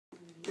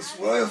this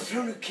royal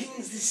throne of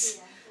kings, this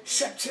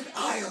sceptred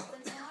isle,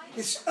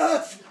 this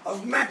earth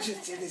of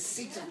majesty, this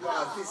seat of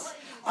God, this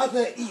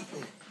other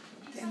Eden,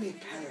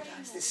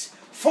 demi-paradise, this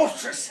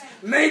fortress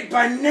made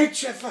by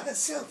nature for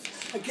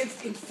herself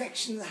against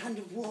infection in the hand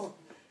of war.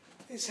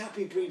 This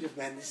happy breed of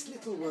man, this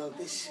little world,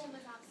 this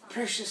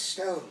precious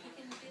stone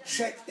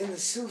set in the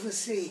silver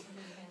sea,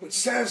 which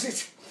serves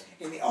it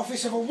in the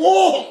office of a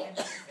wall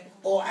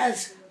or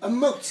as a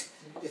moat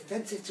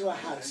defensive to a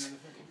house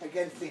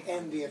against the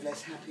envy of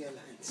less happier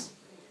lands.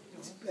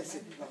 This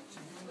blessed plot,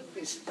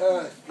 this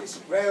earth, this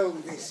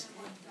realm, this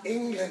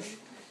England,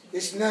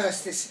 this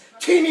nurse, this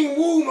teeming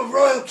womb of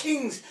royal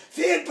kings,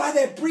 feared by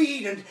their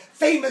breed and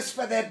famous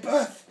for their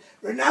birth,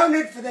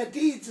 renowned for their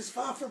deeds as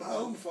far from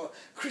home for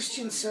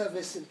Christian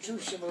service and true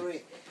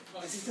chivalry,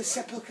 as is the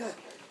sepulchre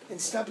in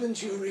stubborn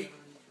Jewry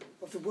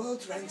of the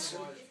world's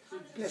ransom,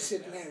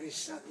 Blessed Mary's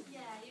Son.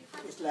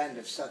 This land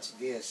of such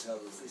dear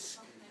souls, this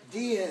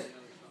dear,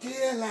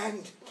 dear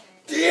land,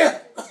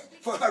 dear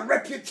for her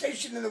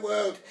reputation in the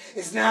world,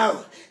 is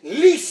now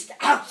leased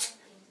out.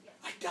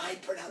 I die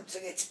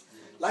pronouncing it,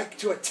 like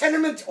to a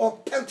tenement or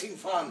pelting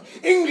farm.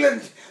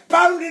 England,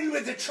 bound in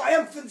with the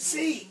triumphant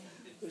sea,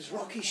 whose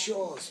rocky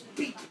shores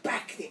beat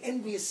back the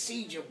envious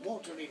siege of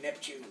watery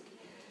Neptune,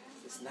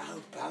 is now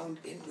bound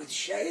in with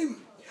shame,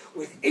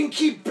 with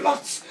inky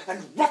blots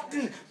and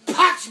rotten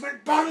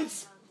parchment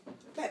bonds.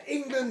 That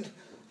England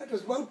that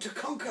was wont to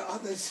conquer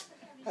others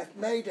hath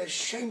made a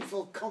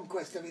shameful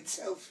conquest of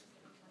itself.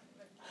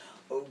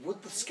 Oh,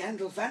 would the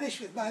scandal vanish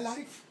with my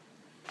life?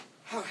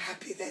 How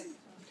happy then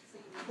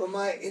were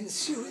my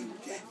ensuing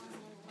death.